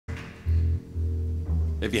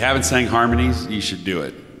If you haven't sang harmonies, you should do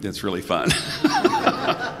it. It's really fun.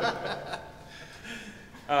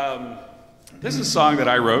 This is a song that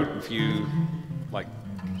I wrote a few, like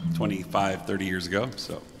 25, 30 years ago,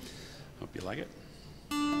 so hope you like it.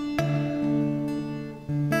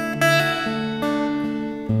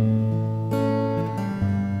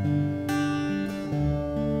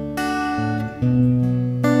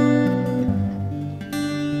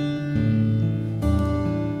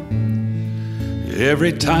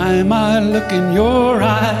 Every time I look in your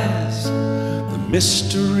eyes, the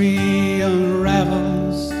mystery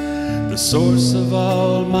unravels. The source of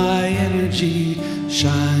all my energy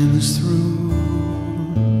shines through.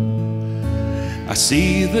 I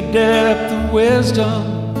see the depth of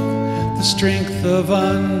wisdom, the strength of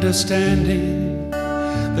understanding.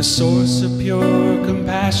 The source of pure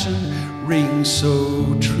compassion rings so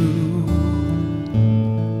true.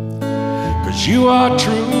 'Cause you are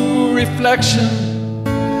true reflection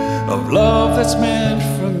of love that's meant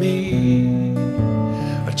for me,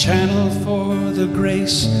 a channel for the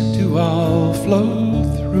grace to all flow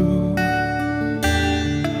through.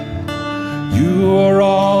 You are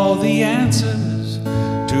all the answers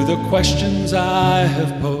to the questions I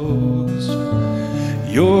have posed.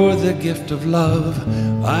 You're the gift of love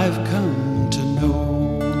I've come to know.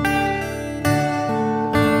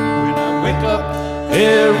 When I wake up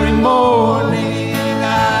every morning,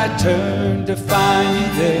 I turn to find you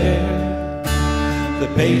there, the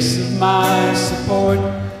base of my support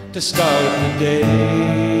to start the day.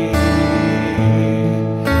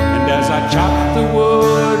 And as I chop the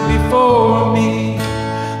wood before me,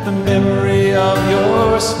 the memory of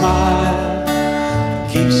your smile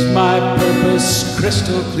keeps my purpose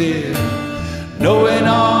crystal clear, knowing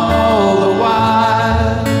all the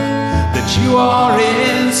while that you are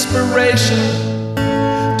inspiration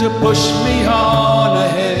to push me on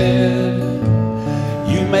ahead.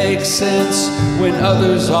 You make sense when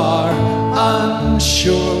others are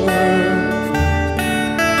unsure.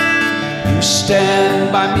 You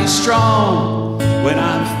stand by me strong when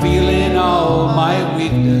I'm feeling all my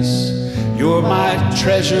weakness. You're my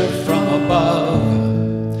treasure from above,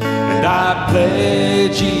 and I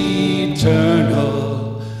pledge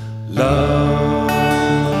eternal love.